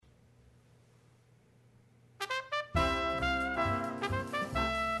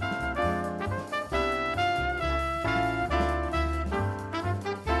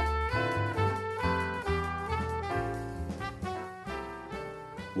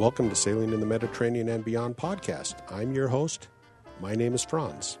Welcome to Sailing in the Mediterranean and Beyond podcast. I'm your host. My name is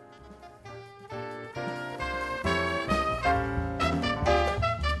Franz.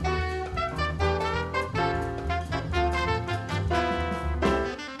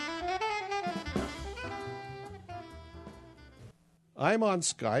 I'm on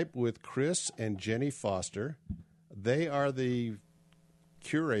Skype with Chris and Jenny Foster. They are the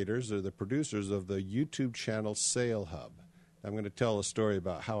curators or the producers of the YouTube channel Sail Hub. I'm going to tell a story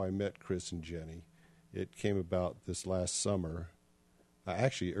about how I met Chris and Jenny. It came about this last summer,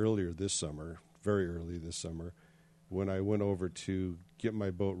 actually earlier this summer, very early this summer, when I went over to get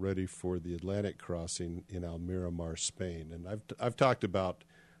my boat ready for the Atlantic crossing in Almiromar, Spain. And I've talked about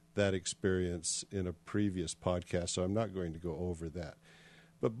that experience in a previous podcast, so I'm not going to go over that.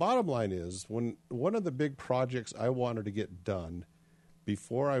 But bottom line is, when one of the big projects I wanted to get done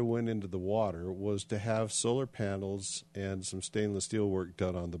before I went into the water was to have solar panels and some stainless steel work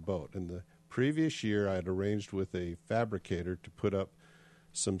done on the boat. And the previous year, I had arranged with a fabricator to put up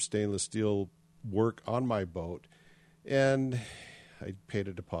some stainless steel work on my boat, and I paid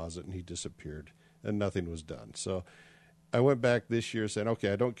a deposit, and he disappeared, and nothing was done. So I went back this year saying,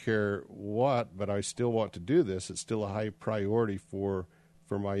 okay, I don't care what, but I still want to do this. It's still a high priority for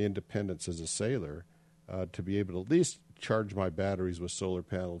my independence as a sailor, to be able to at least charge my batteries with solar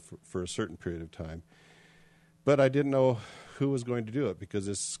panel for a certain period of time. But I didn't know who was going to do it because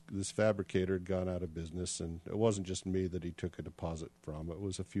this fabricator had gone out of business, and it wasn't just me that he took a deposit from. It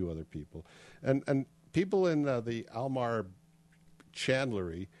was a few other people. And people in the Almar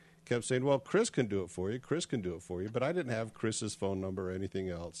chandlery kept saying, well, Chris can do it for you, Chris can do it for you, but I didn't have Chris's phone number or anything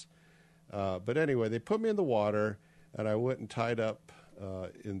else. But anyway, they put me in the water, and I went and tied up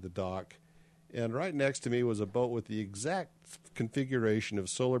in the dock. And right next to me was a boat with the exact configuration of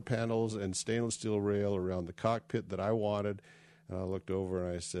solar panels and stainless steel rail around the cockpit that I wanted. And I looked over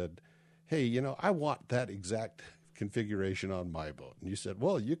and I said, hey, I want that exact configuration on my boat. And you said,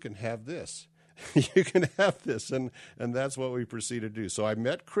 well, you can have this. You can have this. And that's what we proceeded to do. So I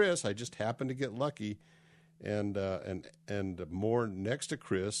met Chris. I just happened to get lucky and more next to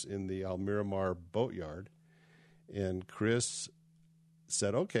Chris in the Almiromar boatyard. And Chris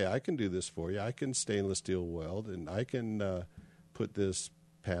said, okay, I can do this for you. I can stainless steel weld, and I can put this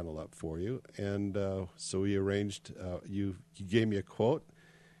panel up for you. And so we arranged, you gave me a quote,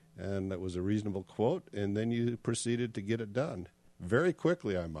 and that was a reasonable quote, and then you proceeded to get it done. Very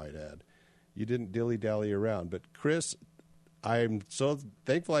quickly, I might add. You didn't dilly-dally around. But Chris, I'm so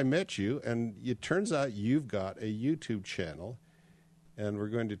thankful I met you, and it turns out you've got a YouTube channel, and we're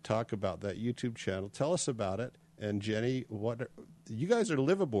going to talk about that YouTube channel. Tell us about it. And Jenny, you guys are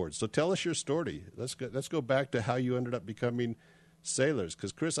liveaboard, so tell us your story. Let's go back to how you ended up becoming sailors.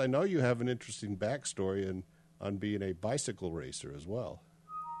 Because Chris, I know you have an interesting backstory on being a bicycle racer as well.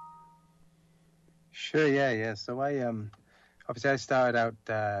 Sure, yeah. So I obviously I started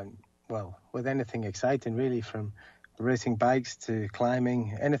out with anything exciting really, from racing bikes to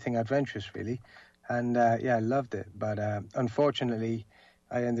climbing, anything adventurous really, and I loved it. But unfortunately,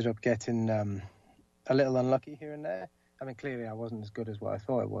 I ended up getting a little unlucky here and there. I mean, clearly I wasn't as good as what I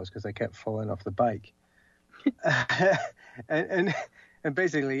thought it was because I kept falling off the bike. and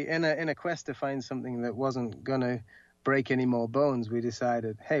basically, in a quest to find something that wasn't going to break any more bones, we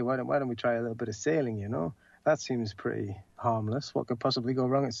decided, hey, why don't we try a little bit of sailing, That seems pretty harmless. What could possibly go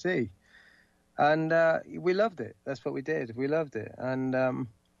wrong at sea? And we loved it. That's what we did. We loved it. And,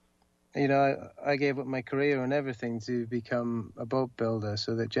 I gave up my career and everything to become a boat builder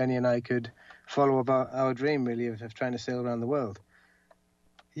so that Jenny and I could follow about our dream, really, of trying to sail around the world.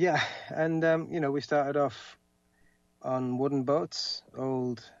 Yeah, and, we started off on wooden boats,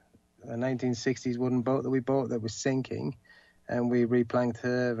 old 1960s wooden boat that we bought that was sinking, and we replanked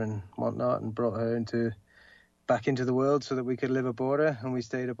her and whatnot and brought her back into the world so that we could live aboard her, and we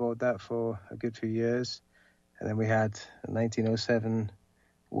stayed aboard that for a good few years. And then we had a 1907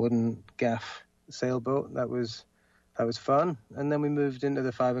 wooden gaff sailboat that was fun, and then we moved into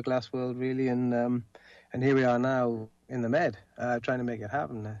the fiberglass world really, and here we are now in the Med, trying to make it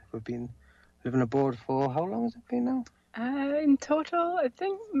happen. We've been living aboard for how long has it been now? In total, I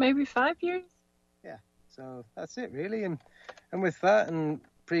think maybe 5 years. Yeah, so that's it really, and with that and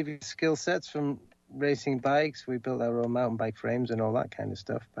previous skill sets from racing bikes, we built our own mountain bike frames and all that kind of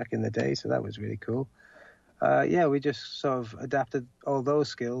stuff back in the day, so that was really cool. We just sort of adapted all those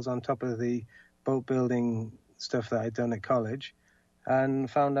skills on top of the boat building stuff that I'd done at college, and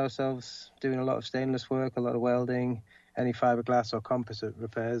found ourselves doing a lot of stainless work, a lot of welding, any fiberglass or composite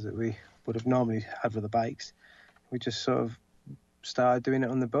repairs that we would have normally had for the bikes. We just sort of started doing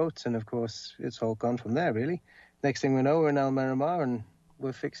it on the boats, and of course it's all gone from there really. Next thing we know, we're in Almiromar, and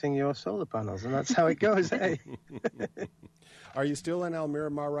we're fixing your solar panels, and that's how it goes, hey? Are you still in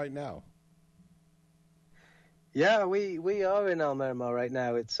Almirama right now? Yeah, we are in Almirama right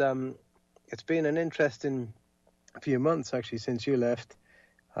now. It's been an interesting few months, actually, since you left.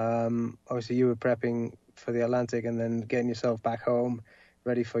 Obviously, you were prepping for the Atlantic and then getting yourself back home,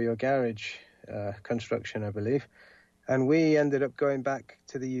 ready for your garage construction, I believe. And we ended up going back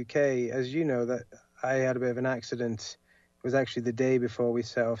to the UK. As you know, that I had a bit of an accident. It was actually the day before we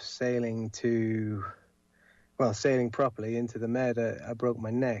set off sailing properly into the Med. I broke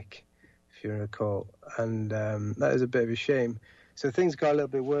my neck, if you recall, and that was a bit of a shame. So things got a little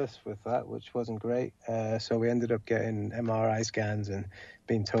bit worse with that, which wasn't great. So we ended up getting MRI scans and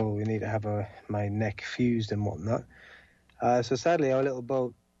being told we need to have my neck fused and whatnot. So sadly, our little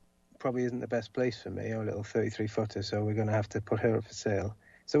boat probably isn't the best place for me, our little 33-footer, so we're going to have to put her up for sale.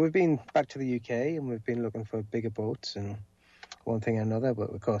 So we've been back to the UK and we've been looking for bigger boats and one thing and another, but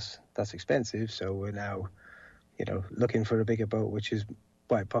of course that's expensive, so we're now, looking for a bigger boat, which is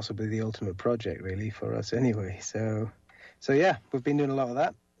quite possibly the ultimate project, really, for us anyway. So yeah, we've been doing a lot of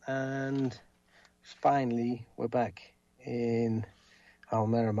that, and finally we're back in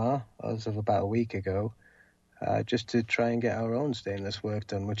Almirama as of about a week ago, just to try and get our own stainless work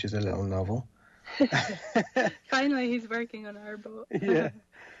done, which is a little novel. Finally, he's working on our boat. Yeah,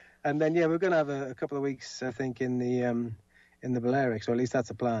 and then we're going to have a couple of weeks, I think, in the Balearics, or at least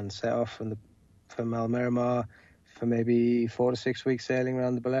that's a plan. Set off from Almirama for maybe 4 to 6 weeks sailing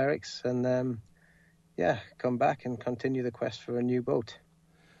around the Balearics, and come back and continue the quest for a new boat.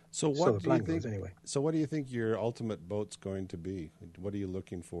 So what do you think? Goes, anyway. So what do you think your ultimate boat's going to be? What are you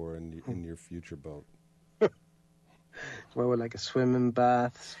looking for in your future boat? Well, we'd like a swimming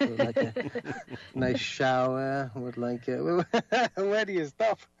bath, we'd like a nice shower, we'd like where do you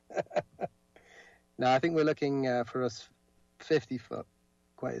stop? No, I think we're looking for us 50-foot,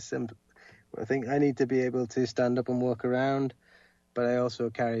 quite simple. I think I need to be able to stand up and walk around, but I also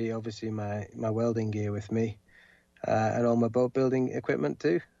carry, obviously, my welding gear with me, and all my boat building equipment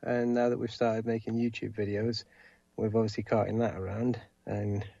too. And now that we've started making YouTube videos, we've obviously carting that around,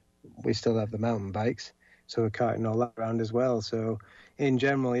 and we still have the mountain bikes, so we're carting all that around as well. So in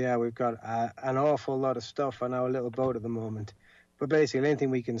general, we've got an awful lot of stuff on our little boat at the moment. But basically anything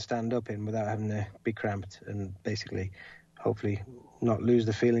we can stand up in without having to be cramped, and basically, hopefully, not lose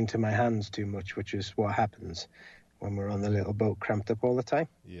the feeling to my hands too much, which is what happens when we're on the little boat cramped up all the time.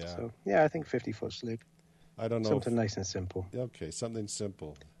 Yeah. So, I think 50-foot sloop. I don't know. Something nice and simple. Okay, something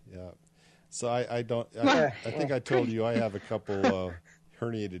simple. Yeah. So I think I told you I have a couple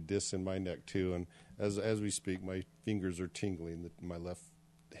herniated discs in my neck too, and as we speak, my fingers are tingling. My left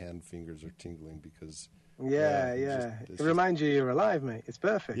hand fingers are tingling because. Yeah. It reminds you you're alive, mate. It's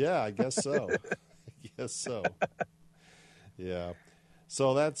perfect. Yeah, I guess so. Yeah.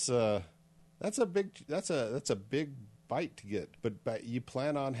 So that's a big bite to get. But you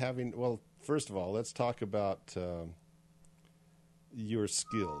plan on having, well, first of all, let's talk about your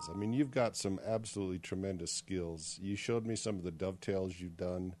skills. I mean, you've got some absolutely tremendous skills. You showed me some of the dovetails you've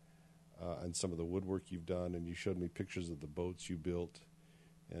done and some of the woodwork you've done, and you showed me pictures of the boats you built,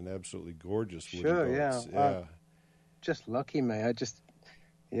 and absolutely gorgeous wooden boats. Yeah. Just lucky, mate.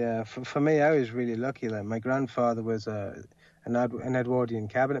 For me, I was really lucky. Like, my grandfather was an Edwardian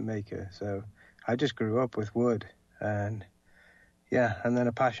cabinet maker, so I just grew up with wood, and then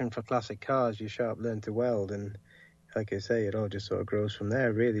a passion for classic cars. You sharp learn to weld, and like I say, it all just sort of grows from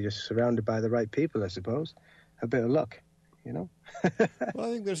there, really, just surrounded by the right people, I suppose. A bit of luck, Well,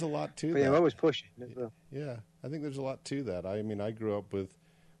 I think there's a lot to that. Yeah, I'm always pushing as well. Yeah, I think there's a lot to that. I mean, I grew up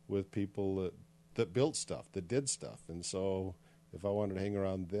with people that built stuff, that did stuff, and so if I wanted to hang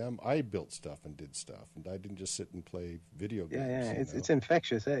around them, I built stuff and did stuff, and I didn't just sit and play video games. Yeah, it's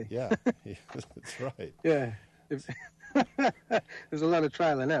infectious, eh? Yeah, that's right. Yeah. There's a lot of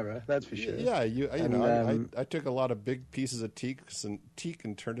trial and error, that's for sure. Yeah, I took a lot of big pieces of teak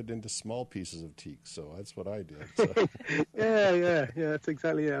and turned it into small pieces of teak, so that's what I did. So. Yeah, that's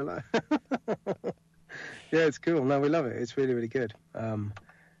exactly it. Yeah, it's cool. No, we love it. It's really, really good.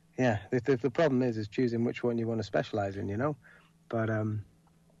 The problem is choosing which one you want to specialize in, But,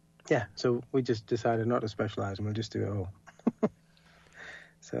 so we just decided not to specialize and we'll just do it all.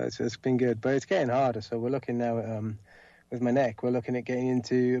 So it's been good, but it's getting harder. So we're looking now at, with my neck, we're looking at getting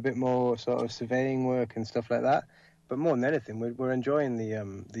into a bit more sort of surveying work and stuff like that. But more than anything, we're enjoying the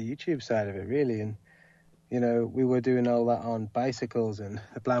YouTube side of it, really. And, we were doing all that on bicycles, and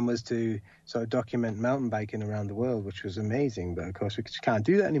the plan was to sort of document mountain biking around the world, which was amazing. But, of course, we just can't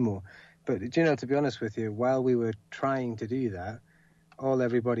do that anymore. But, to be honest with you, while we were trying to do that, all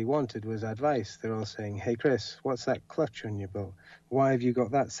everybody wanted was advice. They're all saying, "Hey, Chris, what's that clutch on your boat? Why have you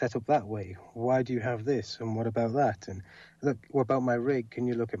got that set up that way? Why do you have this? And what about that? And look, what about my rig? Can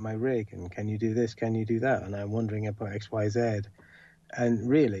you look at my rig? And can you do this? Can you do that? And I'm wondering about X, Y, Z." And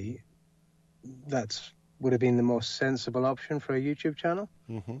really, that's would have been the most sensible option for a YouTube channel.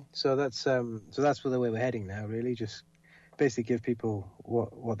 Mm-hmm. So that's where the way we're heading now. Really, just basically give people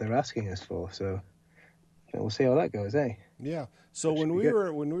what they're asking us for. So we'll see how that goes, eh? Yeah. So when we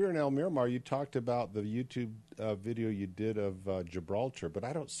were in El Miramar, you talked about the YouTube video you did of Gibraltar, but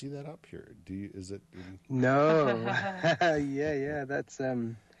I don't see that up here. Do you? Is it? No. yeah. That's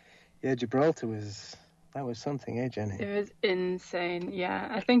Gibraltar was. That was something, eh, Jenny? It was insane, yeah.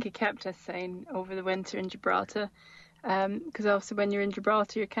 I think it kept us sane over the winter in Gibraltar. Because also when you're in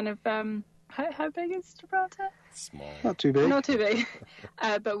Gibraltar, you're kind of... how big is Gibraltar? Small. Not too big. Not too big.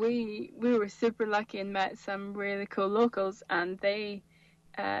 But we were super lucky and met some really cool locals, and they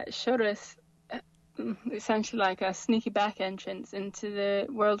showed us essentially like a sneaky back entrance into the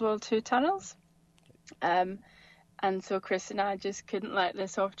World War II tunnels. And so Chris and I just couldn't let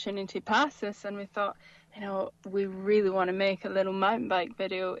this opportunity pass us, and we thought, we really want to make a little mountain bike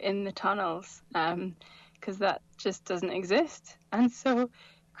video in the tunnels, because that just doesn't exist. And so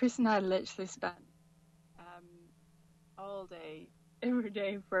Chris and I literally spent all day, every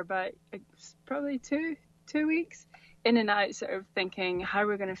day for about probably two weeks, in and out, sort of thinking how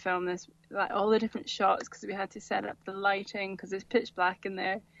we're going to film this, like all the different shots, because we had to set up the lighting because it's pitch black in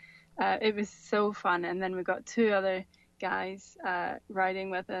there. It was so fun. And then we got two other guys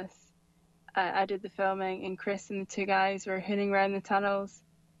riding with us. I did the filming, and Chris and the two guys were hooning around the tunnels,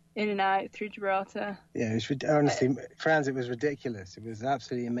 in and out through Gibraltar. Yeah, it was honestly, Franz, it was ridiculous. It was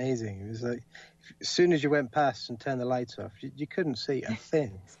absolutely amazing. It was like, as soon as you went past and turned the lights off, you couldn't see a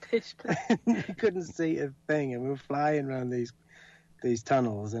thing. Pitch black. You couldn't see a thing, and we were flying around these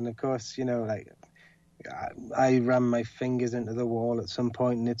tunnels, and of course, I ran my fingers into the wall at some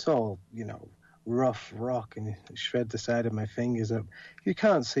point, and it's all, rough rock, and shred the side of my fingers up. You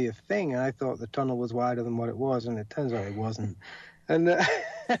can't see a thing. And I thought the tunnel was wider than what it was, and it turns out it wasn't. And the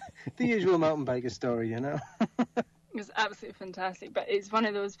usual mountain biker story, It was absolutely fantastic. But it's one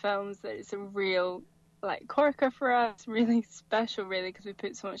of those films that it's a real, corker for us, really special, really, because we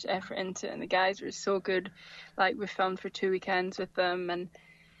put so much effort into it, and the guys were so good. We filmed for 2 weekends with them, and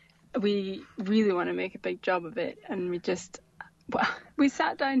we really want to make a big job of it, and we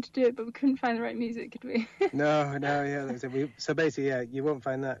sat down to do it, but we couldn't find the right music, could we? No, yeah. So basically, yeah, you won't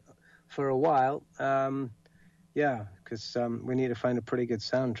find that for a while. Because we need to find a pretty good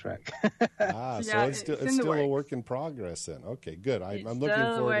soundtrack. So it's still a work in progress then. Okay, good. I'm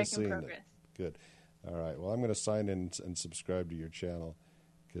looking forward to seeing it. Good. All right. Well, I'm going to sign in and subscribe to your channel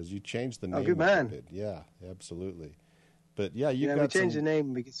because you changed the name. Oh, good man. A bit. Yeah, absolutely. But yeah, we changed the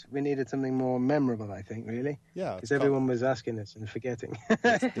name because we needed something more memorable, I think, really. Yeah. Because everyone was asking us and forgetting.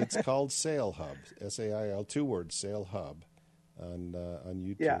 It's called Sail Hub, SAIL, 2 words, Sail Hub, on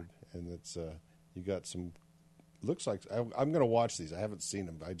YouTube. Yeah. And it's you got some. Looks like I'm going to watch these. I haven't seen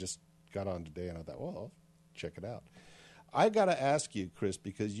them. I just got on today, and I thought, well, I'll check it out. I got to ask you, Chris,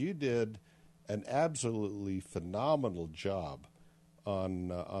 because you did an absolutely phenomenal job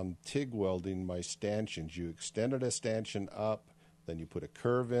on TIG welding my stanchions. You extended a stanchion up, then you put a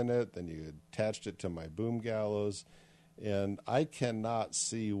curve in it, then you attached it to my boom gallows, and I cannot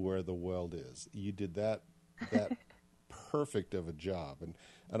see where the weld is. You did that perfect of a job,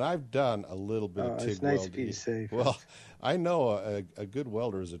 and I've done a little bit of TIG it's nice welding. To be safe. Well, I know a good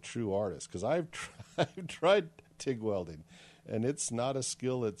welder is a true artist because I've tried TIG welding, and it's not a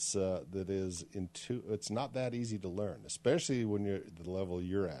skill it's not that easy to learn, especially when you're at the level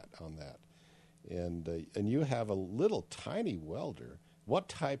you're at on that. And you have a little tiny welder. What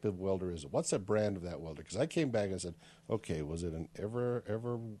type of welder is it? What's the brand of that welder? Because I came back and said, okay, was it an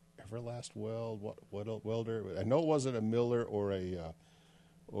Everlast weld? What welder? I know it wasn't a Miller or a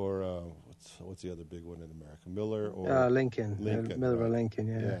what's the other big one in America? Miller or Lincoln. Miller right? Or Lincoln,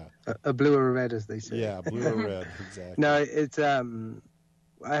 yeah. A blue or a red, as they say. Yeah, blue or red, exactly. No, it's I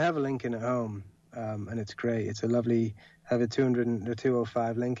have a Lincoln at home, and it's great. It's a lovely. I have a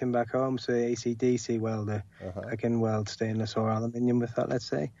 205 Lincoln back home, so AC/DC welder. I can weld stainless or aluminium with that, let's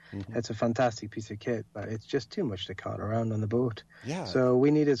say. Mm-hmm. It's a fantastic piece of kit, but it's just too much to cart around on the boat. Yeah. So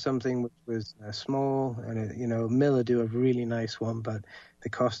we needed something which was small, and Miller do a really nice one, but the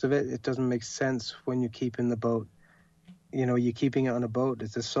cost of it doesn't make sense when you're keeping the boat. You're keeping it on a boat.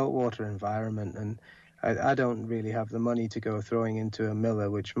 It's a saltwater environment, and I don't really have the money to go throwing into a Miller,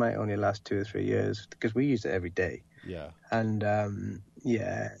 which might only last 2 or 3 years, because we use it every day. Yeah. And,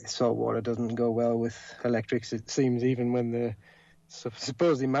 salt water doesn't go well with electrics, it seems, even when the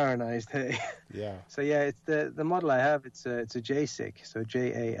supposedly marinized hay. Yeah. So yeah, it's the model I have. It's a JASIC, so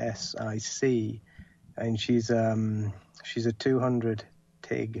JASIC, and she's a 200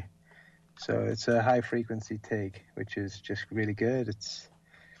 TIG, so it's a high frequency TIG, which is just really good. It's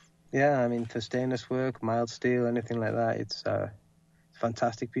I mean, for stainless work, mild steel, anything like that, it's a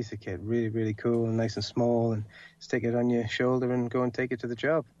fantastic piece of kit. Really, really cool and nice and small, and stick it on your shoulder and go and take it to the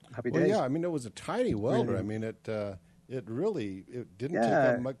job. Happy days. Yeah, I mean, it was a tiny welder. I mean, it didn't take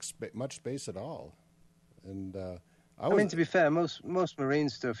up much space at all. And I mean, to be fair, most marine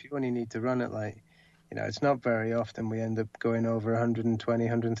stuff, you only need to run it like, it's not very often we end up going over 120,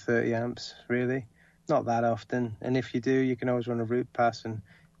 130 amps, really. Not that often. And if you do, you can always run a root pass and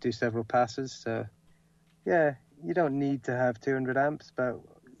do several passes. So, yeah, you don't need to have 200 amps, but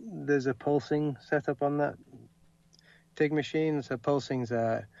there's a pulsing setup on that TIG machine. So pulsing's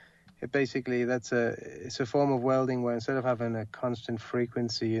it's a form of welding where instead of having a constant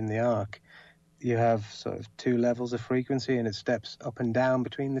frequency in the arc, you have sort of two levels of frequency, and it steps up and down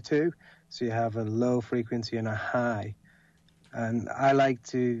between the two. So you have a low frequency and a high. And I like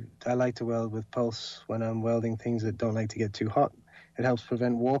to weld with pulse when I'm welding things that don't like to get too hot. It helps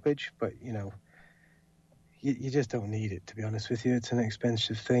prevent warpage, but you just don't need it, to be honest with you. It's an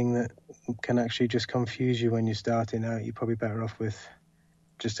expensive thing that can actually just confuse you when you're starting out. You're probably better off with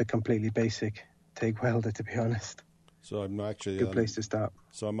just a completely basic TIG welder, to be honest. So I'm actually good place to start.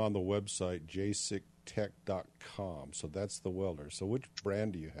 So I'm on the website jasictech.com. So that's the welder. So which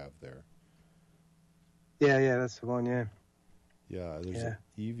brand do you have there? Yeah, that's the one. Yeah. Yeah, there's an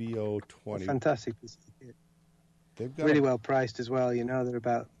EVO 20. Fantastic piece of kit. They've got really well priced as well. They're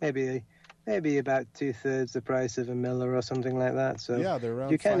about maybe about 2/3 the price of a Miller or something like that. So yeah, they're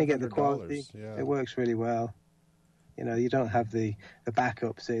around. You kind of get the quality. Yeah. It works really well. You don't have the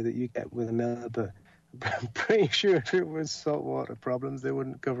backup, say, that you get with a Miller, but I'm pretty sure if it was saltwater problems, they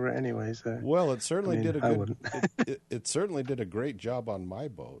wouldn't cover it anyway. So well, it certainly it certainly did a great job on my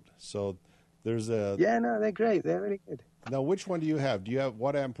boat. So there's a they're great. They're really good. Now, which one do you have?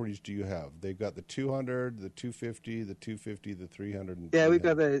 What amperage do you have? They've got the 200, the 250, the 250, the 300. And yeah, we've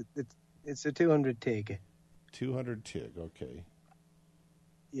got it's a 200 TIG. 200 TIG, okay.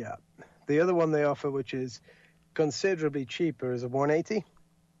 Yeah. The other one they offer, which is considerably cheaper, is a 180.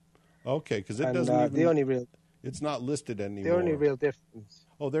 Okay, because it doesn't even... It's not listed anymore. The only real difference.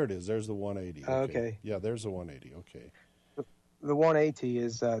 Oh, there it is. There's the 180. Okay. Yeah, there's the 180. Okay. The 180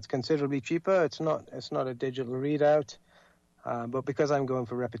 is it's considerably cheaper. It's not a digital readout, but because I'm going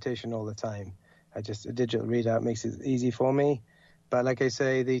for repetition all the time, a digital readout makes it easy for me. But like I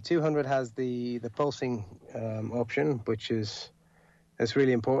say, the 200 has the pulsing option, which is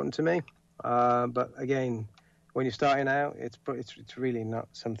really important to me. But again, when you're starting out, it's really not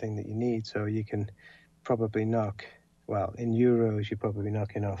something that you need. So you can probably knock, well, in euros, you're probably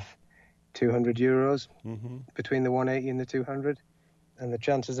knocking off 200 euros between the 180 and the 200. And the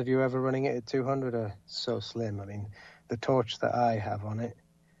chances of you ever running it at 200 are so slim. I mean, the torch that I have on it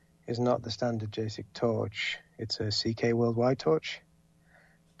is not the standard JASIC torch. It's a CK Worldwide torch.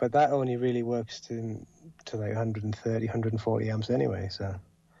 But that only really works to like 130, 140 amps anyway. So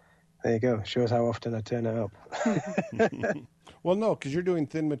there you go. Shows how often I turn it up. Well, no, because you're doing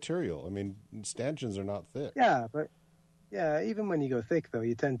thin material. I mean, stanchions are not thick. Yeah, but even when you go thick, though,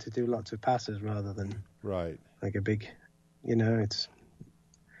 you tend to do lots of passes rather than like a big, it's,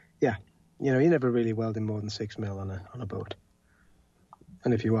 you're never really welding more than 6 mil on a boat.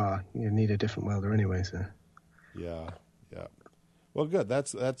 And if you are, you need a different welder anyway, so. Yeah. Well, good.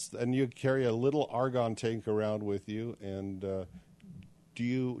 That's and you carry a little argon tank around with you, and do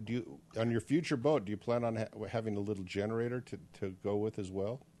you on your future boat, do you plan on having a little generator to go with as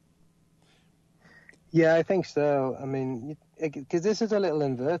well? Yeah, I think so. I mean, because this is a little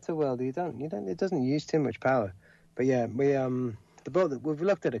inverter welder, it doesn't use too much power. But yeah, we the boat that we've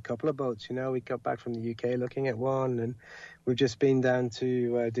looked at a couple of boats. We got back from the UK looking at one, and we've just been down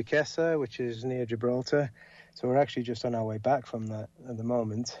to Duquesa, which is near Gibraltar. So we're actually just on our way back from that at the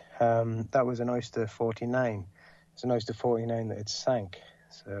moment. That was an Oyster 49. It's an Oyster 49 that it sank.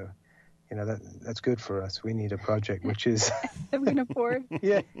 So, that's good for us. We need a project which is... that we can afford.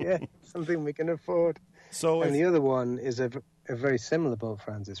 Yeah, something we can afford. And the other one is a very similar boat,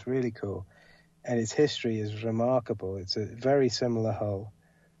 Franz. It's really cool. And its history is remarkable. It's a very similar hull.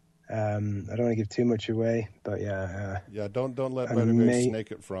 I don't want to give too much away, but yeah. Don't let Renegade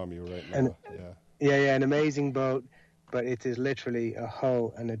snake it from you right now. An amazing boat, but it is literally a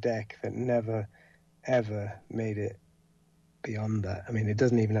hull and a deck that never, ever made it beyond that. I mean, it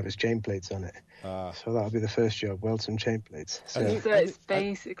doesn't even have its chain plates on it. So that'll be the first job, weld some chain plates. So it's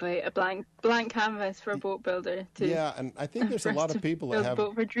basically a blank canvas for a boat builder. And I think there's a lot of people that have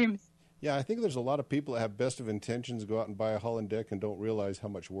boat for dreams. Yeah, I think there's a lot of people that have best of intentions, go out and buy a hull and deck and don't realize how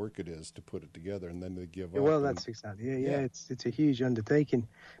much work it is to put it together, and then they give up. Well, that's exactly It's a huge undertaking.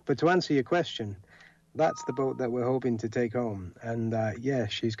 But to answer your question, that's the boat that we're hoping to take home. And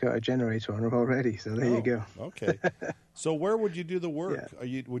she's got a generator on her already. So there you go. Okay. So where would you do the work?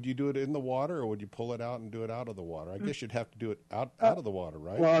 Would you do it in the water, or would you pull it out and do it out of the water? I guess you'd have to do it out of the water,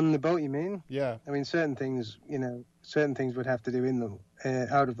 right? Well, on the boat, you mean? Yeah. I mean, certain things would have to do in the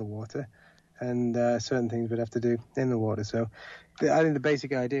out of the water, and certain things would have to do in the water. So I think the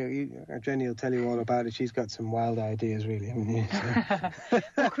basic idea, Jenny will tell you all about it. She's got some wild ideas, really, haven't you? So.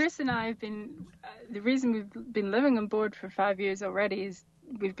 Well, Chris and I have been, the reason we've been living on board for 5 years already is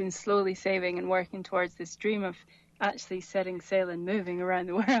we've been slowly saving and working towards this dream of actually setting sail and moving around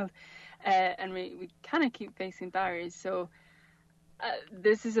the world. And we kind of keep facing barriers. So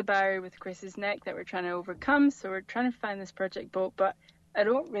this is a barrier with Chris's neck that we're trying to overcome. So we're trying to find this project boat, but I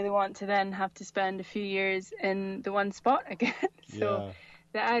don't really want to then have to spend a few years in the one spot again. So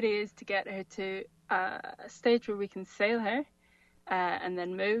the idea is to get her to a stage where we can sail her and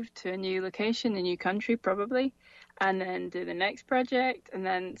then move to a new location, a new country probably, and then do the next project. And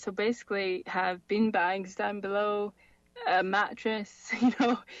then so basically have bean bags down below, a mattress,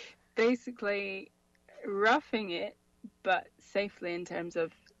 basically roughing it, but safely in terms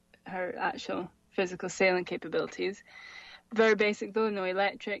of her actual physical sailing capabilities. Very basic though, no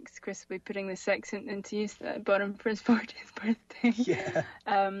electrics. Chris will be putting the sextant into use at the bottom for his 40th birthday. Yeah.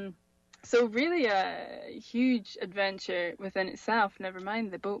 So really a huge adventure within itself, never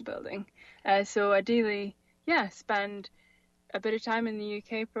mind the boat building. So ideally, spend a bit of time in the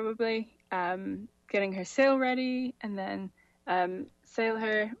UK probably, getting her sail ready, and then sail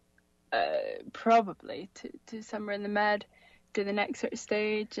her probably to somewhere in the Med, do the next sort of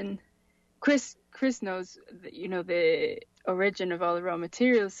stage. And Chris knows that, the origin of all the raw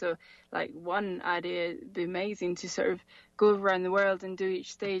materials, so like one idea would be amazing to sort of go around the world and do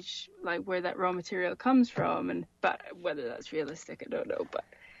each stage like where that raw material comes from, but whether that's realistic I don't know, but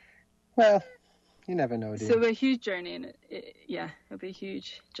well, you never know, do you? So a huge journey, and it'll be a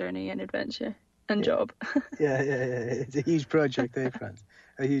huge journey and adventure and job. yeah it's a huge project, Franz?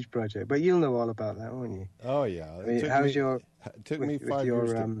 A huge project, but you'll know all about that, won't you? Oh yeah. It took me 5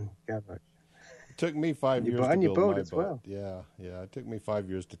 years garage? It took me 5 years to build your boat as well. Yeah. It took me 5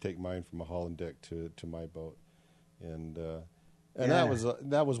 years to take mine from a hull and deck to my boat, and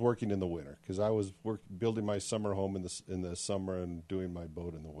that was working in the winter because I was building my summer home in the summer and doing my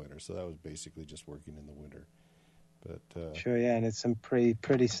boat in the winter. So that was basically just working in the winter. But sure, and it's some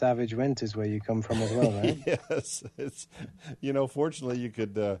pretty savage winters where you come from as well, right? Yes, it's fortunately you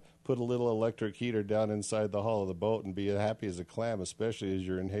could put a little electric heater down inside the hull of the boat and be happy as a clam, especially as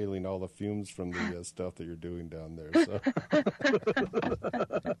you're inhaling all the fumes from the stuff that you're doing down there. So.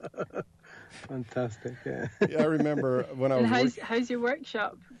 Fantastic, yeah. I remember when I was. How's your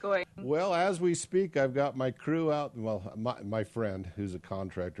workshop going? Well, as we speak, I've got my crew out. Well, my friend who's a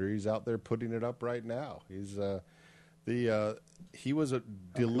contractor, he's out there putting it up right now. He's he was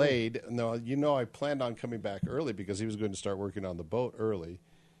delayed. No, I planned on coming back early because he was going to start working on the boat early,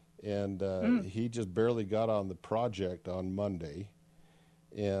 and he just barely got on the project on Monday,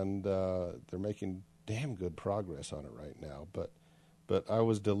 and they're making damn good progress on it right now. But I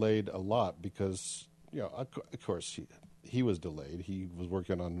was delayed a lot because of course he was delayed. He was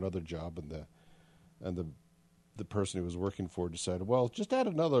working on another job, and the person he was working for decided, well, just add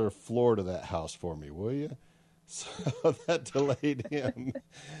another floor to that house for me, will you? So that delayed him,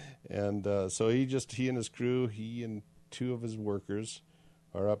 and so he and his crew, he and two of his workers,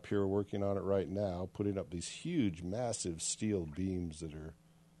 are up here working on it right now, putting up these huge, massive steel beams that are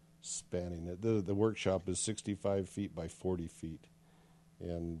spanning it. The workshop is 65 feet by 40 feet,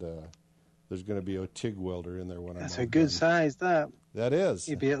 and there's going to be a TIG welder in there when I'm. That's a good size. That is.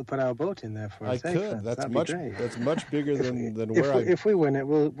 You'd be able to put our boat in there for us. I could. That's much bigger than where if we win it,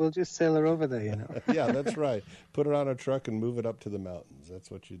 we'll just sail her over there. Yeah, that's right. Put it on a truck and move it up to the mountains. That's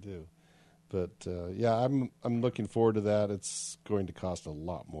what you do. But I'm looking forward to that. It's going to cost a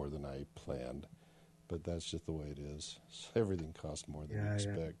lot more than I planned, but that's just the way it is. Everything costs more than you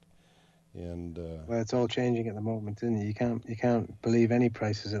expect. And well, it's all changing at the moment, isn't it? You can't believe any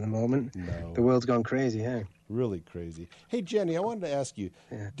prices at the moment. No, the world's gone crazy, really crazy. Hey, Jenny, I wanted to ask you,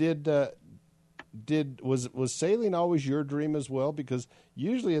 was sailing always your dream as well? Because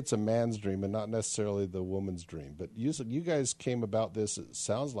usually it's a man's dream and not necessarily the woman's dream. But you guys came about this. It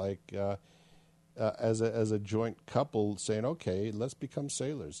sounds like as a joint couple saying, okay, let's become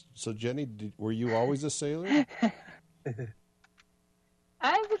sailors. So Jenny, were you always a sailor?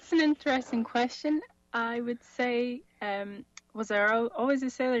 That's an interesting question. I would say, was I always a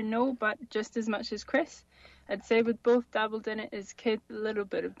sailor? No, but just as much as Chris. I'd say we both dabbled in it as kids, a little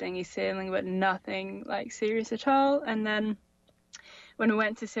bit of dinghy sailing, but nothing like serious at all. And then when we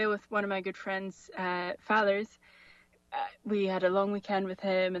went to sail with one of my good friends' fathers, we had a long weekend with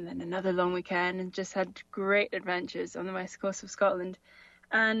him and then another long weekend and just had great adventures on the west coast of Scotland.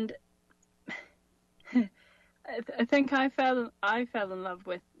 And I think I fell in love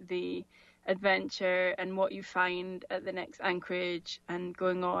with the adventure and what you find at the next anchorage and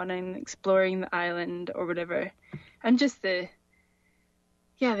going on and exploring the island or whatever, and just the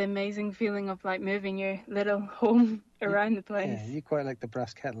amazing feeling of like moving your little home around the place. Yeah, you quite like the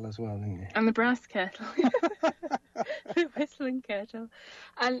brass kettle as well, didn't you? And the brass kettle. The whistling kettle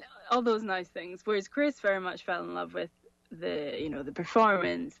and all those nice things, whereas Chris very much fell in love with the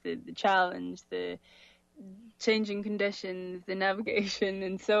performance, the challenge, the changing conditions, the navigation,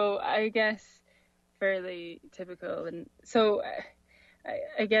 and so I guess fairly typical. And so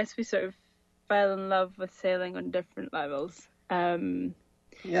I guess we sort of fell in love with sailing on different levels.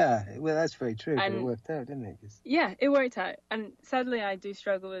 Yeah, well, that's very true, but it worked out, didn't it? Yeah, it worked out. And sadly, I do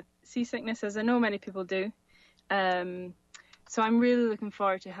struggle with seasickness, as I know many people do. So I'm really looking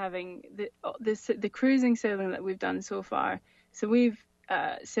forward to having the cruising sailing that we've done so far. So we've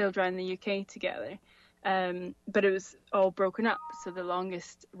sailed around the UK together. But it was all broken up. So the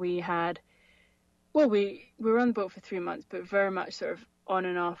longest we had, we were on the boat for 3 months, but very much sort of on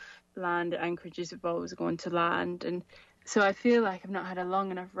and off land at anchorages of always going to land. And so I feel like I've not had a long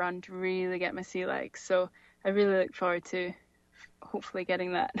enough run to really get my sea legs. So I really look forward to hopefully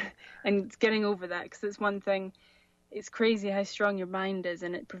getting that and getting over that, because it's one thing. It's crazy how strong your mind is,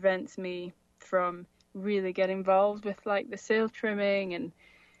 and it prevents me from really getting involved with like the sail trimming and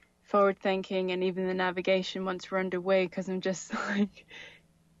forward thinking and even the navigation once we're underway, because I'm just like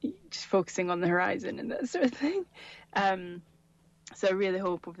focusing on the horizon and that sort of thing. So I really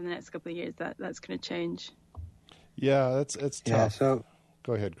hope over the next couple of years that's going to change. Yeah, it's tough. Yeah, so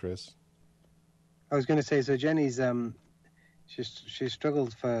go ahead, Chris. I was going to say, so Jenny's she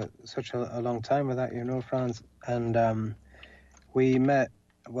struggled for such a long time with that, Franz, and we met.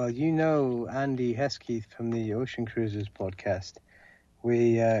 Well, Andy Hesketh from the Ocean Cruisers podcast.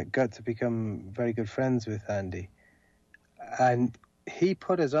 We got to become very good friends with Andy. And he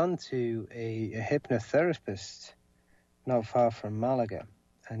put us on to a hypnotherapist not far from Malaga.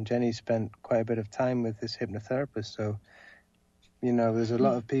 And Jenny spent quite a bit of time with this hypnotherapist. So, there's a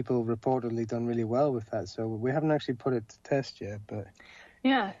lot of people reportedly done really well with that. So we haven't actually put it to test yet. But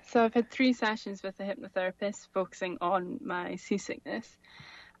yeah, so I've had 3 sessions with a hypnotherapist focusing on my seasickness.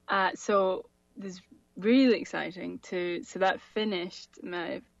 So there's really exciting so that finished,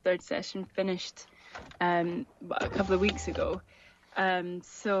 my 3rd session finished a couple of weeks ago,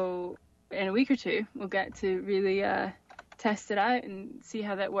 so in a week or 2 we'll get to really test it out and see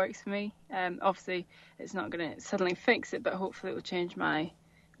how that works for me. Obviously it's not going to suddenly fix it, but hopefully it will change my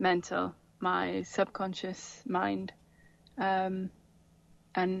my subconscious mind, and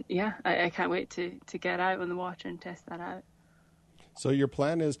yeah, I can't wait to get out on the water and test that out. So your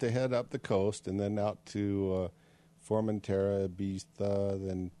plan is to head up the coast and then out to Formentera, Ibiza,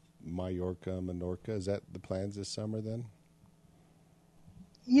 then Mallorca, Menorca. Is that the plans this summer then?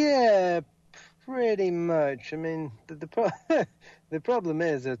 Yeah, pretty much. I mean, the problem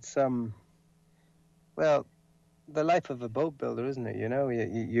is it's the life of a boat builder, isn't it?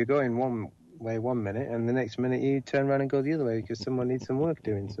 You're going one way 1 minute, and the next minute you turn around and go the other way because someone needs some work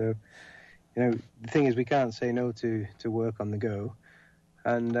doing. So, the thing is, we can't say no to work on the go.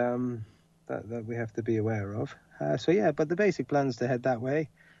 And that we have to be aware of. But the basic plan is to head that way.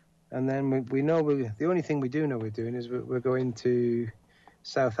 And then we know the only thing we do know we're doing is we're going to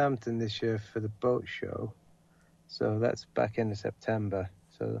Southampton this year for the boat show. So that's back into September.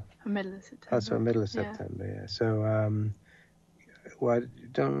 So middle of September. That's middle of September, yeah. So I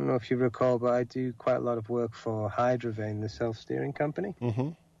don't know if you recall, but I do quite a lot of work for Hydrovane, the self-steering company. Mm-hmm.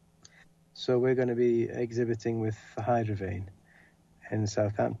 So we're going to be exhibiting with Hydrovane in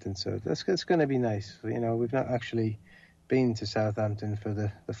Southampton, so that's going to be nice. We've not actually been to Southampton for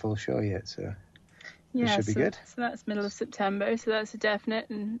the full show yet, so it should be good. So that's middle of September, so that's a definite,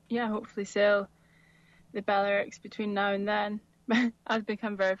 and yeah, hopefully sail the Balearics between now and then. I've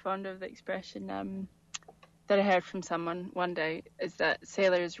become very fond of the expression that I heard from someone one day, is that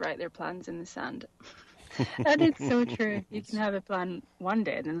sailors write their plans in the sand. And it's so true. You can have a plan one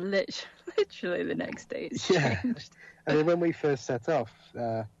day and then literally the next day it's changed. I mean, when we first set off,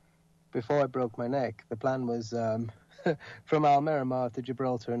 before I broke my neck, the plan was from Almerimar to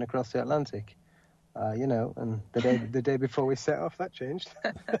Gibraltar and across the Atlantic. And the day before we set off, that changed.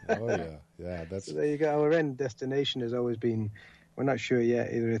 Oh yeah. That's so there you go. Our end destination has always been. We're not sure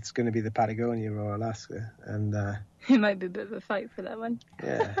yet. Either it's going to be the Patagonia or Alaska, and it might be a bit of a fight for that one.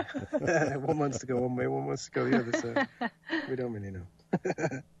 Yeah, one wants to go one way, one wants to go the other. So we don't really know.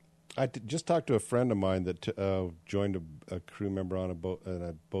 I just talked to a friend of mine that joined a crew member on a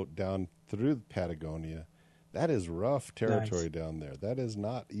boat down through Patagonia. That is rough territory down there. That is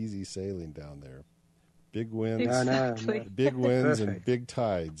not easy sailing down there. Big winds, exactly. Big winds Perfect. and big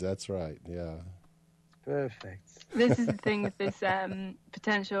tides. That's right. Yeah. Perfect. This is the thing with this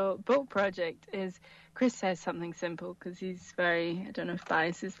potential boat project is Chris says something simple because he's very, I don't know if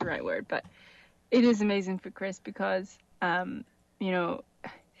bias is the right word, but it is amazing for Chris because,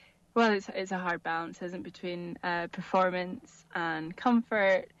 it's a hard balance, isn't it, between performance and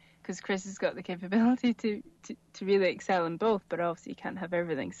comfort, because Chris has got the capability to really excel in both, but obviously you can't have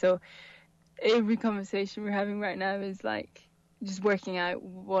everything. So every conversation we're having right now is like just working out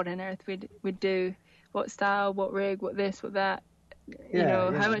what on earth we'd do, what style, what rig, what this, what that.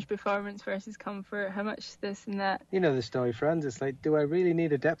 How much performance versus comfort, how much this and that. You know the story, friends. It's like, do I really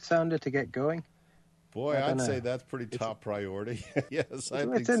need a depth sounder to get going? Boy, I'd say that's pretty top priority. Yes, I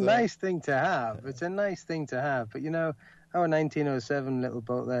think it's a nice thing to have. It's a nice thing to have. But, our 1907 little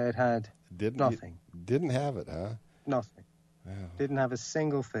boat there, it had nothing. Didn't have it, huh? Nothing. Wow. Didn't have a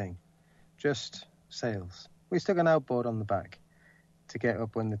single thing. Just sails. We stuck an outboard on the back to get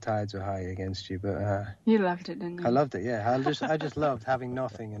up when the tides were high against you. But you loved it, didn't you? I loved it, yeah. I just loved having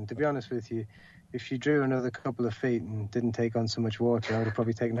nothing. And to be honest with you, if she drew another couple of feet and didn't take on so much water, I would have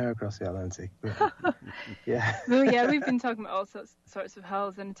probably taken her across the Atlantic. But, yeah. Well, yeah, we've been talking about all sorts of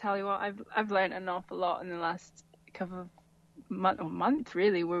hulls, and I tell you what, I've learned an awful lot in the last couple of month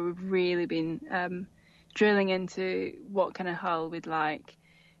really, where we've really been drilling into what kind of hull we'd like,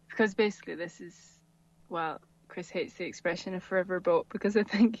 because basically this is, Chris hates the expression a forever boat because I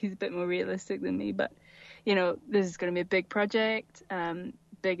think he's a bit more realistic than me, but this is going to be a big project,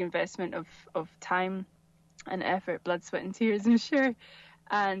 big investment of time and effort, blood, sweat and tears, I'm sure,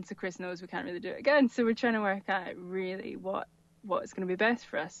 and so Chris knows we can't really do it again, so we're trying to work out really what is going to be best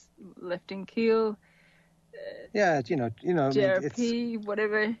for us, lifting keel, JRP,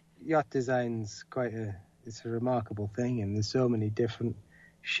 whatever. Yacht design's it's a remarkable thing, and there's so many different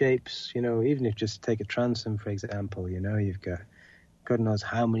shapes, even if just take a transom, for example, you've got God knows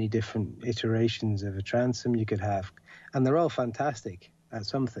how many different iterations of a transom you could have, and they're all fantastic at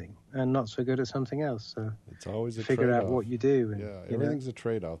something and not so good at something else. So it's always a figure trade-off. out what you do. And, everything's a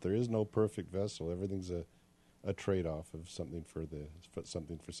trade-off. There is no perfect vessel. Everything's a trade-off of something for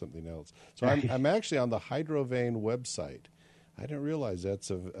something else. So I'm actually on the Hydrovane website. I didn't realize that's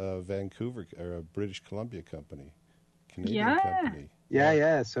a Vancouver or a British Columbia company, Canadian company.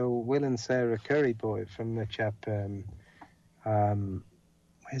 Yeah. So Will and Sarah Curry bought it from the chap.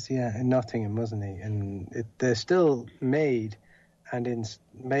 Where's he at? In Nottingham, wasn't he? And they're still made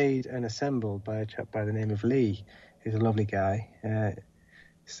and assembled by a chap by the name of Lee, who's a lovely guy.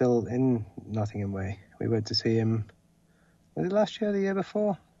 Still in Nottingham way. We went to see him. Was it last year or the year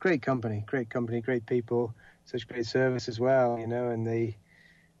before? Great company, great people, such great service as well. And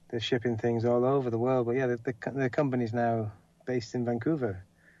they're shipping things all over the world. But yeah, the company's now based in Vancouver.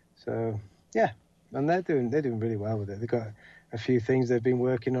 So yeah, and they're doing really well with it. They've got a few things they've been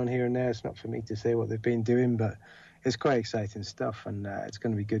working on here and there. It's not for me to say what they've been doing, but it's quite exciting stuff, and it's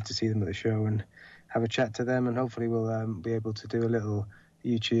going to be good to see them at the show and have a chat to them, and hopefully we'll be able to do a little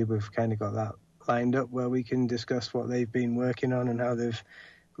YouTube. We've kind of got that lined up where we can discuss what they've been working on and how they've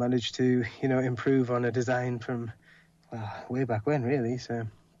managed to, improve on a design from way back when, really. So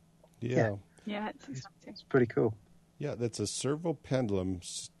yeah, it's pretty cool. Yeah, that's a servo pendulum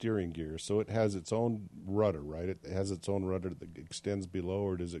steering gear. So it has its own rudder, right? It has its own rudder that extends below,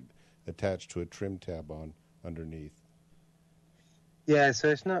 or does it attach to a trim tab underneath? Yeah, so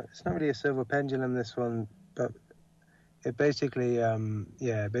it's not really a servo pendulum, this one, but it basically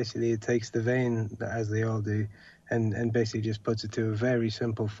it takes the vane, as they all do, and basically just puts it to a very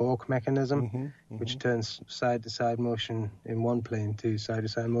simple fork mechanism, which turns side-to-side motion in one plane to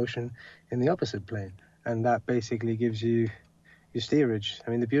side-to-side motion in the opposite plane. And that basically gives you your steerage. I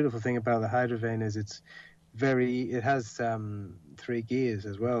mean, the beautiful thing about the Hydrovane is it has 3 gears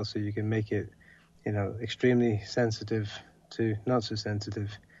as well, so you can make it, extremely sensitive to not so sensitive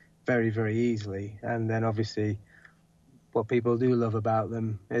very, very easily. And then obviously what people do love about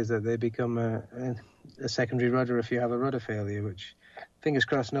them is that they become a secondary rudder if you have a rudder failure, which fingers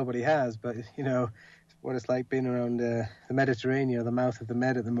crossed nobody has, but what it's like being around the Mediterranean, or the mouth of the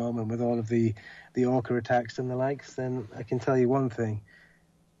Med at the moment, with all of the orca attacks and the likes, then I can tell you one thing.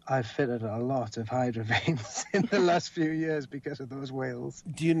 I've fitted a lot of hydrovanes in the last few years because of those whales.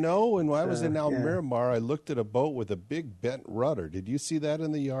 Do you know, when I was in Miramar, I looked at a boat with a big bent rudder. Did you see that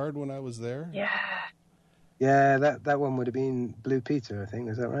in the yard when I was there? Yeah. Yeah, that one would have been Blue Peter, I think.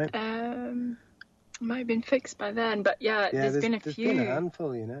 Is that right? Might have been fixed by then, but there's been a few. There's been a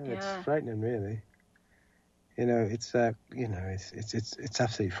handful, you know. Yeah. It's frightening, really. You know, it's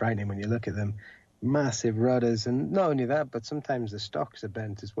absolutely frightening when you look at them. Massive rudders, and not only that, but sometimes the stocks are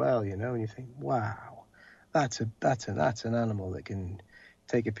bent as well, you know, and you think, wow, that's an animal that can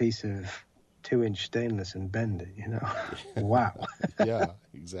take a piece of 2-inch stainless and bend it, you know. Wow. Yeah,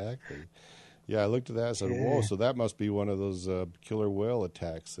 exactly. Yeah, I looked at that and said, whoa, so that must be one of those killer whale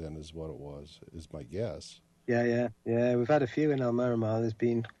attacks then, is what it was, is my guess. Yeah, we've had a few in El Miramar. There's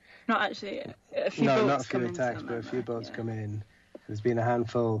been... Not actually a few boats not a few attacks, but a few boats come in. There's been a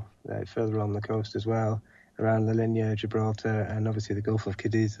handful further on the coast as well, around La Linea, Gibraltar, and obviously the Gulf of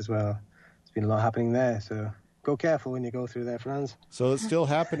Cadiz as well. There's been a lot happening there, so go careful when you go through there, Franz. So it's still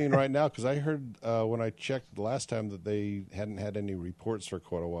happening right now, because I heard when I checked the last time that they hadn't had any reports for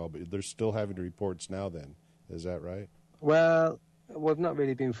quite a while, but they're still having reports now then. Is that right? Well, we've not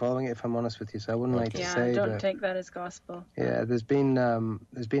really been following it, if I'm honest with you, so I wouldn't like to say. Yeah, don't take that as gospel. Yeah, there's been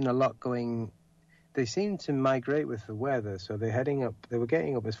a lot going. They seem to migrate with the weather, so they're heading up. They were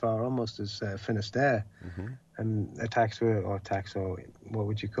getting up as far almost as Finisterre, and attacks, or what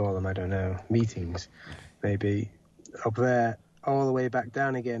would you call them? I don't know. Meetings, maybe up there, all the way back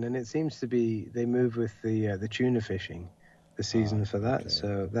down again. And it seems to be they move with the tuna fishing, the season for that. Okay.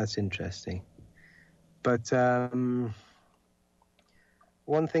 So that's interesting. But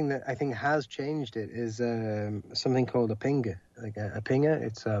one thing that I think has changed it is something called a pinger. Like a pinger,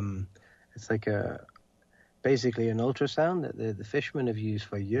 it's like basically an ultrasound that the fishermen have used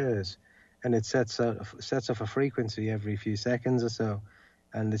for years, and it sets off a frequency every few seconds or so,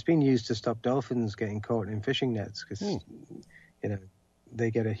 and it's been used to stop dolphins getting caught in fishing nets, because you know,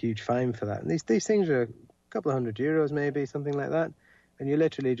 they get a huge fine for that. And these things are a couple of €100 maybe, something like that, and you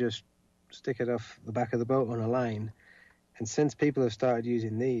literally just stick it off the back of the boat on a line. And since people have started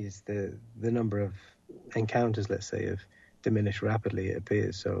using these, the number of encounters, let's say, have diminished rapidly, it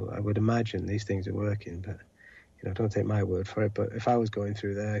appears. So I would imagine these things are working, but you know, don't take my word for it. But if I was going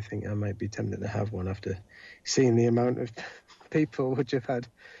through there, I think I might be tempted to have one after seeing the amount of people which have had,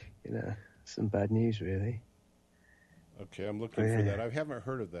 you know, some bad news, really. Okay, I'm looking for that. I haven't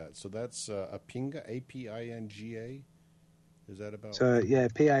heard of that. So that's a Pinga, A-P-I-N-G-A? Is that about? So, yeah,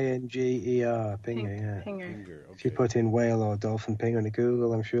 P-I-N-G-E-R, Pinger, yeah. Pinger. Okay. If you put in whale or dolphin pinger into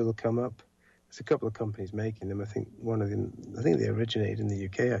Google, I'm sure they'll come up. There's a couple of companies making them. I think they originated in the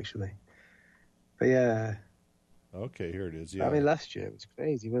UK, actually. But yeah. Okay, here it is. Yeah. I mean, last year it was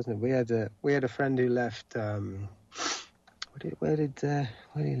crazy, wasn't it? We had a friend who left. Where did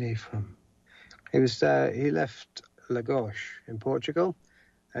he leave from? He left Lagos in Portugal,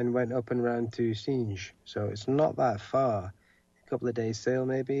 and went up and round to Singe. So it's not that far. A couple of days sail,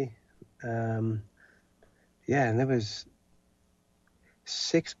 maybe. And there was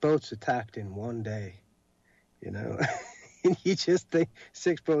 6 boats attacked in one day, you know. And you just think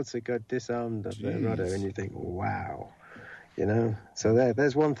 6 boats that got disarmed of their rudder, and you think, wow, you know. So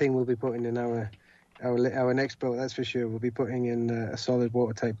there's one thing we'll be putting in our next boat, that's for sure. We'll be putting in a solid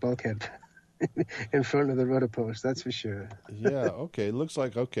watertight bulkhead in front of the rudder post, that's for sure. Yeah, okay. Looks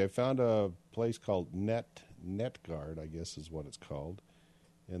like, I found a place called NetGuard, I guess is what it's called.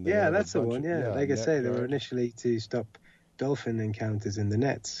 And that's the one, Like I say, they were initially to stop dolphin encounters in the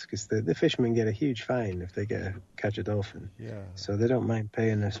nets, because the fishermen get a huge fine if they catch a dolphin. Yeah. So they don't mind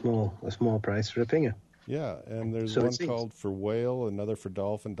paying a small price for a pinger. Yeah, and there's one called for whale, another for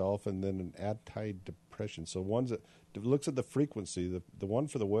dolphin, then an ad-tide depression. So one's that looks at the frequency. The one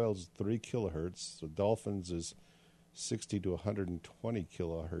for the whales is 3 kilohertz. The dolphins is 60 to 120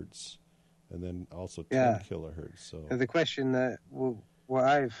 kilohertz, and then also 10 kilohertz. So the question that what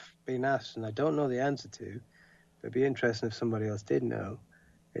I've been asked, and I don't know the answer to, but it'd be interesting if somebody else did know,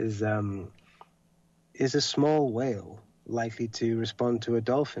 is a small whale likely to respond to a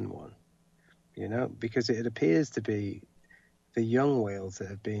dolphin one? You know, because it appears to be the young whales that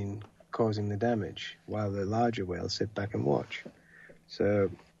have been causing the damage, while the larger whales sit back and watch. So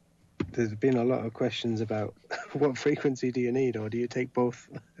there's been a lot of questions about what frequency do you need, or do you take both?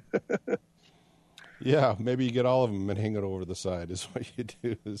 Yeah, maybe you get all of them and hang it over the side is what you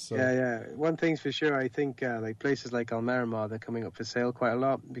do. So. Yeah. One thing's for sure, I think like places like Almerimar, they're coming up for sale quite a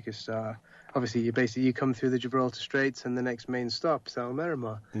lot because obviously you come through the Gibraltar Straits and the next main stop's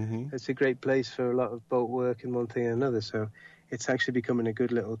Almerimar. Mm-hmm. It's a great place for a lot of boat work and one thing and another. So it's actually becoming a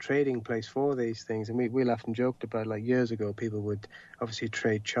good little trading place for these things. And we laughed and joked about, like, years ago, people would obviously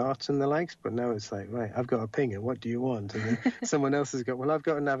trade charts and the likes, but now it's like, right, I've got a Pinger, what do you want? And then someone else has got, well, I've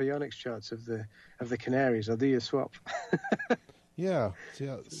got an avionics charts of the Canaries, I'll do you a swap. Yeah.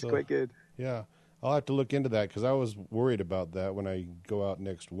 It's quite good. Yeah. I'll have to look into that because I was worried about that when I go out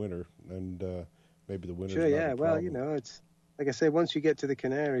next winter, and maybe the winter's Sure, not yeah. a Well, problem. it's like I say, once you get to the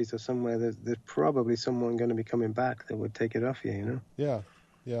Canaries or somewhere, there's probably someone going to be coming back that would take it off you, Yeah,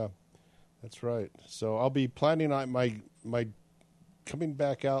 that's right. So I'll be planning on my coming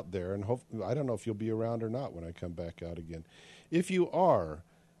back out there, and I don't know if you'll be around or not when I come back out again. If you are,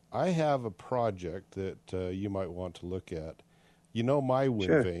 I have a project that you might want to look at. You know my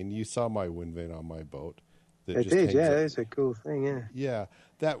wind Sure. vane. You saw my wind vane on my boat. That I just did, hangs yeah. up. It's a cool thing, yeah. Yeah,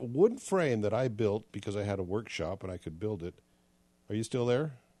 that wood frame that I built because I had a workshop and I could build it. Are you still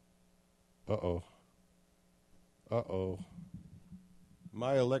there? Uh-oh.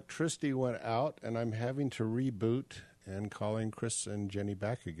 My electricity went out, and I'm having to reboot and calling Chris and Jenny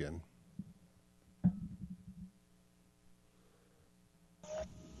back again.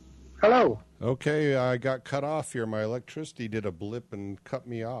 Hello. Okay, I got cut off here. My electricity did a blip and cut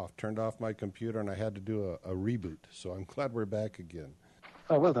me off, turned off my computer, and I had to do a reboot. So I'm glad we're back again.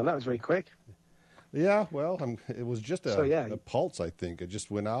 Oh, well done. That was very quick. Yeah, well, it was just So, a pulse, I think. It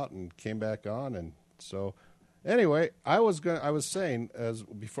just went out and came back on, and so anyway, I was saying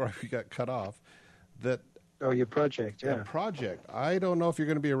before we got cut off that Oh, your project, yeah. that project. I don't know if you're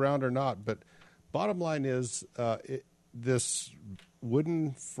going to be around or not, but bottom line is this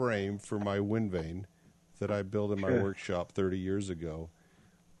wooden frame for my wind vane that I built in my Sure. workshop 30 years ago.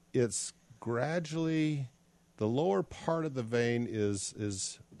 It's gradually the lower part of the vane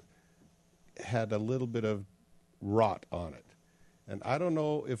is had a little bit of rot on it, and I don't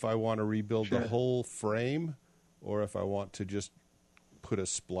know if I want to rebuild the Sure. whole frame or if I want to just put a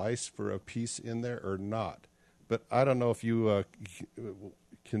splice for a piece in there or not. But I don't know if you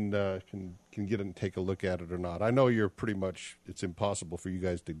can get it and take a look at it or not. I know you're pretty much, it's impossible for you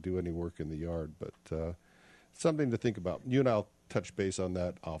guys to do any work in the yard, but something to think about. You and I'll touch base on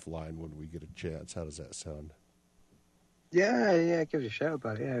that offline when we get a chance. How does that sound? Yeah, give us a shout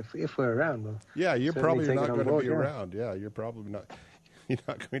about it. Yeah, if we're around, well. Yeah, you're Certainly probably take not it on going to board, be yeah. around. Yeah, you're probably not. You're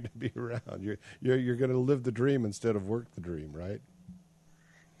not going to be around. You're going to live the dream instead of work the dream, right?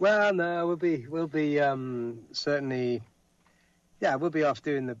 Well, no, we'll be certainly, yeah, we'll be off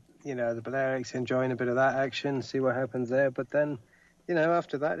doing the Balearics, enjoying a bit of that action, see what happens there. But then,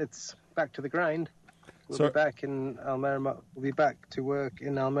 after that, it's back to the grind. We'll be back in Almerimar. We'll be back to work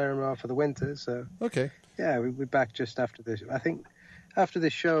in Almerimar for the winter. So Okay. yeah, we'll be back just after this. I think after the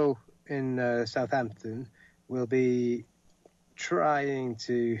show in Southampton, we'll be trying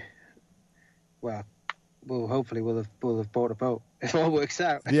to. Well, hopefully we'll have bought a boat if all works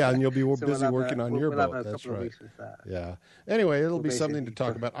out. Yeah, and you'll be So busy we'll have working on your we'll have boat. a That's couple of right. weeks with that. Yeah. Anyway, it'll We'll be something to basically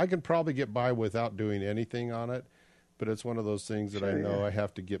talk about. I can probably get by without doing anything on it, but it's one of those things that I Sure, know yeah.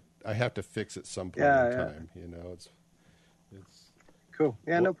 I have to fix at some point Yeah, in yeah. time. It's Cool.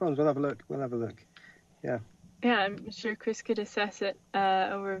 Yeah, Well- no problems. We'll have a look. Yeah. Yeah, I'm sure Chris could assess it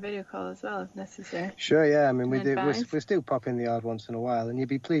over a video call as well if necessary. Sure, yeah. I mean, And advice. we still pop in the yard once in a while, and you'd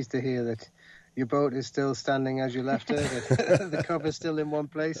be pleased to hear that your boat is still standing as you left her, that the cover's still in one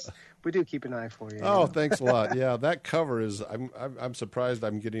place. We do keep an eye for you. you Oh, know. thanks a lot. Yeah, that cover is. I'm surprised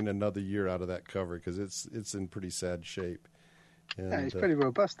I'm getting another year out of that cover because it's in pretty sad shape. And, Yeah, it's pretty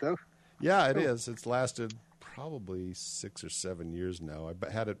robust, though. Yeah, it is. It's lasted probably 6 or 7 years now.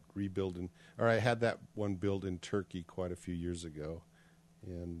 I had it rebuilt I had that one built in Turkey quite a few years ago,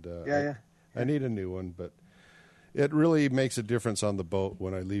 and Yeah. I need a new one, but it really makes a difference on the boat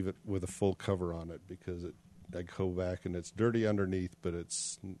when I leave it with a full cover on it because I go back and it's dirty underneath, but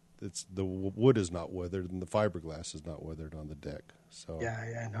it's the wood is not weathered and the fiberglass is not weathered on the deck. So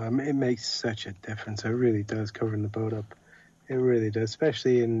Yeah. No, it makes such a difference. It really does, covering the boat up. It really does,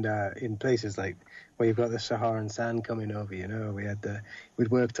 especially in places like where you've got the Saharan sand coming over.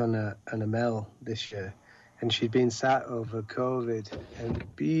 We'd worked on a Amel this year, and she'd been sat over COVID,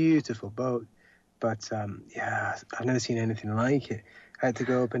 and beautiful boat. But I've never seen anything like it. I had to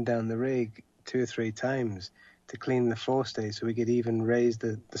go up and down the rig 2 or 3 times to clean the forestay so we could even raise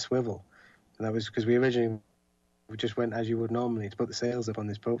the swivel. And that was because we just went as you would normally to put the sails up on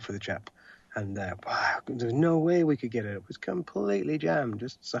this boat for the chap. And wow, there was no way we could get it. It was completely jammed,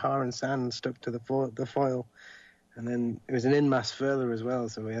 just Saharan sand stuck to the foil. And then it was an in-mast furler as well,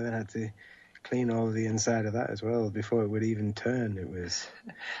 so we then had to clean all of the inside of that as well before it would even turn. It was.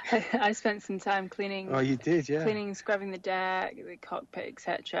 I spent some time cleaning. Oh, you did, yeah. Cleaning and scrubbing the deck, the cockpit,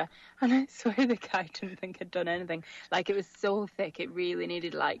 etc. And I swear the guy didn't think I'd done anything. Like, it was so thick, it really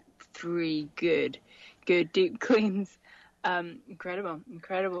needed like 3 good deep cleans. Incredible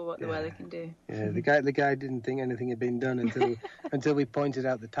what the weather can do. Yeah, the guy didn't think anything had been done until we pointed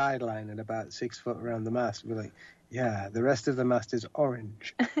out the tide line at about 6 foot around the mast. We're like, yeah, the rest of the mast is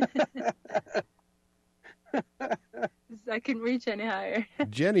orange. I couldn't reach any higher.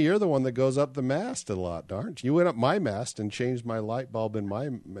 Jenny, you're the one that goes up the mast a lot, aren't you? You went up my mast and changed my light bulb in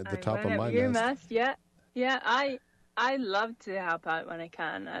the top of my your mast. Yeah. I love to help out when I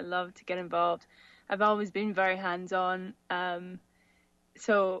can. I love to get involved. I've always been very hands-on,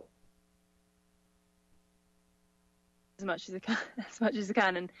 so as much as I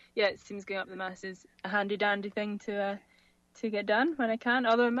can, and yeah, it seems going up the mast is a handy-dandy thing to get done when I can.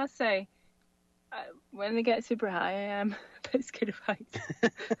 Although I must say, when they get super high, I am a bit scared of heights.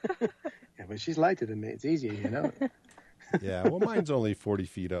 Yeah, but she's lighter than me. It's easier, you know. Yeah, well, mine's only 40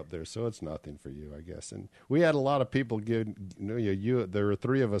 feet up there, so it's nothing for you, I guess. And we had a lot of people give. There were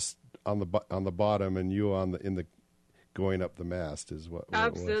 3 of us on the bottom, and you in the going up the mast is what.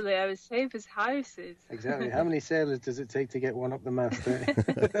 Absolutely, I was safe as houses. Exactly. How many sailors does it take to get one up the mast?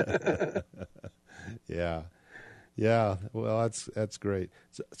 Eh? Yeah. Well, that's great.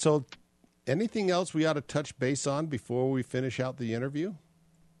 So, anything else we ought to touch base on before we finish out the interview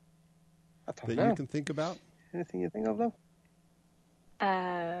that you can think about? Anything you think of, though?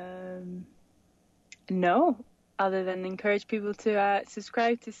 No, other than encourage people to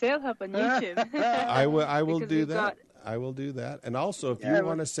subscribe to Sail Hub on YouTube. I will do that. I will do that. And also, if you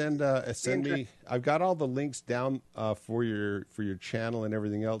want to send me, I've got all the links down for your channel and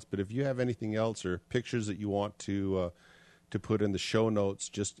everything else. But if you have anything else or pictures that you want to put in the show notes,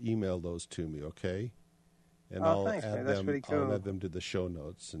 just email those to me, okay? And I'll thanks, add mate. That's them. really cool. I'll add them to the show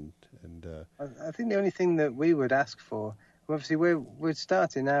notes. And I think the only thing that we would ask for, obviously we're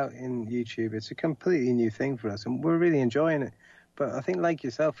starting out in YouTube. It's a completely new thing for us, and we're really enjoying it. But I think, like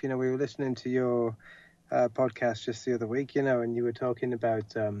yourself, we were listening to your podcast just the other week, and you were talking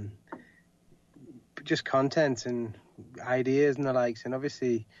about just content and ideas and the likes. And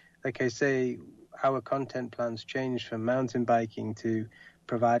obviously, like I say, our content plans changed from mountain biking to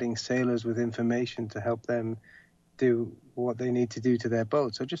providing sailors with information to help them do what they need to do to their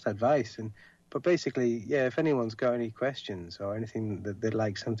boat. So just advice. But basically, yeah, if anyone's got any questions or anything that they'd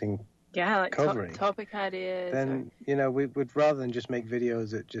like something like covering, topic ideas, then we would, rather than just make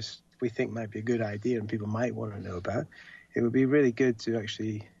videos that just we think might be a good idea and people might want to know about, it would be really good to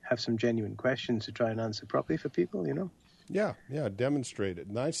actually have some genuine questions to try and answer properly for people. Yeah, demonstrate it.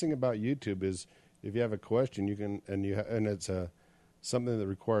 The nice thing about YouTube is if you have a question, you can, and it's something that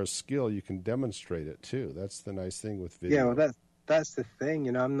requires skill, you can demonstrate it too. That's the nice thing with video. Yeah, well, that's the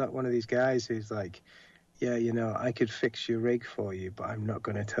thing. I'm not one of these guys who's like, yeah, I could fix your rig for you, but I'm not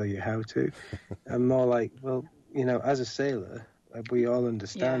going to tell you how to. I'm more like, well, as a sailor, we all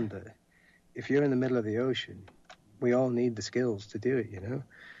understand that if you're in the middle of the ocean, we all need the skills to do it,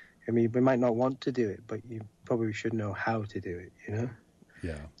 I mean, we might not want to do it, but you probably should know how to do it,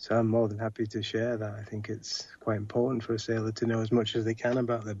 Yeah. So I'm more than happy to share that. I think it's quite important for a sailor to know as much as they can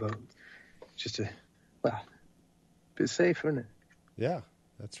about their boat. Just a bit safer, isn't it? Yeah,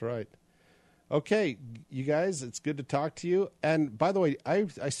 that's right. Okay, you guys, it's good to talk to you. And by the way, I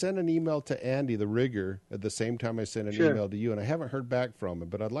sent an email to Andy, the rigger, at the same time I sent an email to you, and I haven't heard back from him.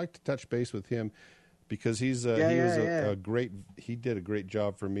 But I'd like to touch base with him because he did a great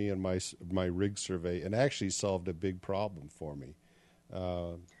job for me in my rig survey, and actually solved a big problem for me.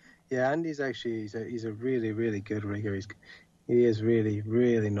 Andy's actually he's a really, really good rigger. He is really,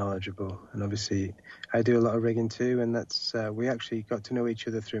 really knowledgeable, and obviously I do a lot of rigging too, and that's we actually got to know each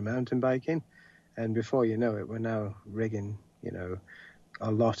other through mountain biking, and before you know it, we're now rigging, a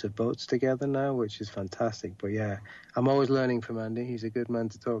lot of boats together now, which is fantastic. But yeah, I'm always learning from Andy. He's a good man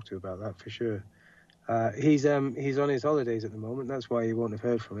to talk to about that for sure. He's on his holidays at the moment. That's why you won't have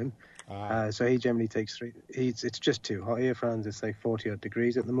heard from him. So he generally takes 3. It's just too hot here, France. It's like 40 odd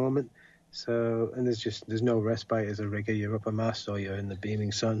degrees at the moment. So, and there's no respite as a rigger. You're up a mast or you're in the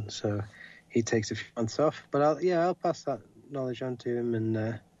beaming sun. So he takes a few months off. But I'll pass that knowledge on to him, and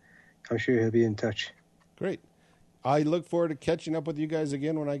I'm sure he'll be in touch. Great. I look forward to catching up with you guys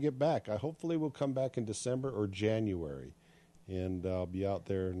again when I get back. I hopefully will come back in December or January, and I'll be out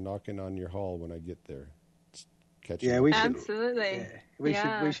there knocking on your hall when I get there. catch you. Yeah, we should. Absolutely.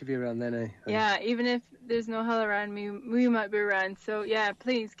 Yeah, we should be around then, eh? Yeah, even if there's no hell around me, we might be around. So yeah,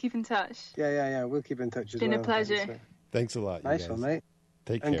 please keep in touch. Yeah. We'll keep in touch as well. Been a pleasure. Thanks a lot, you Nice guys. one, mate.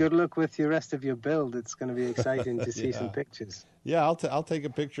 Take care. And good luck with the rest of your build. It's going to be exciting to see some pictures. Yeah, I'll take a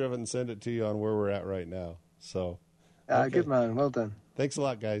picture of it and send it to you on where we're at right now. So, okay. Good man. Well done. Thanks a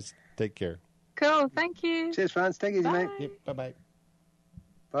lot, guys. Take care. Cool. Thank you. Cheers, France. Take it easy, mate. Yep, bye-bye.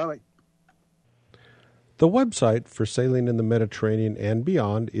 Bye-bye. The website for sailing in the Mediterranean and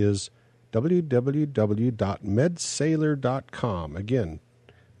beyond is www.medsailor.com. Again,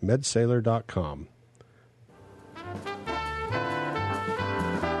 medsailor.com.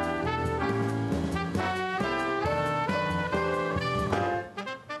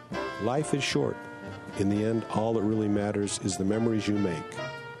 Life is short. In the end, all that really matters is the memories you make.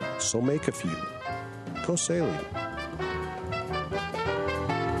 So make a few. Go sailing.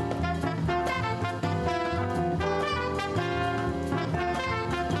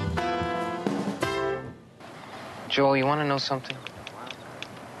 Joel, you want to know something?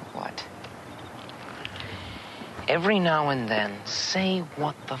 What? Every now and then, say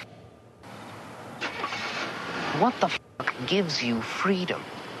what the gives you freedom?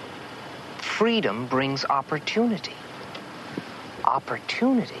 Freedom brings opportunity.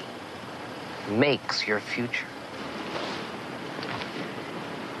 Opportunity makes your future.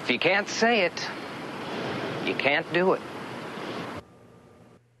 If you can't say it, you can't do it.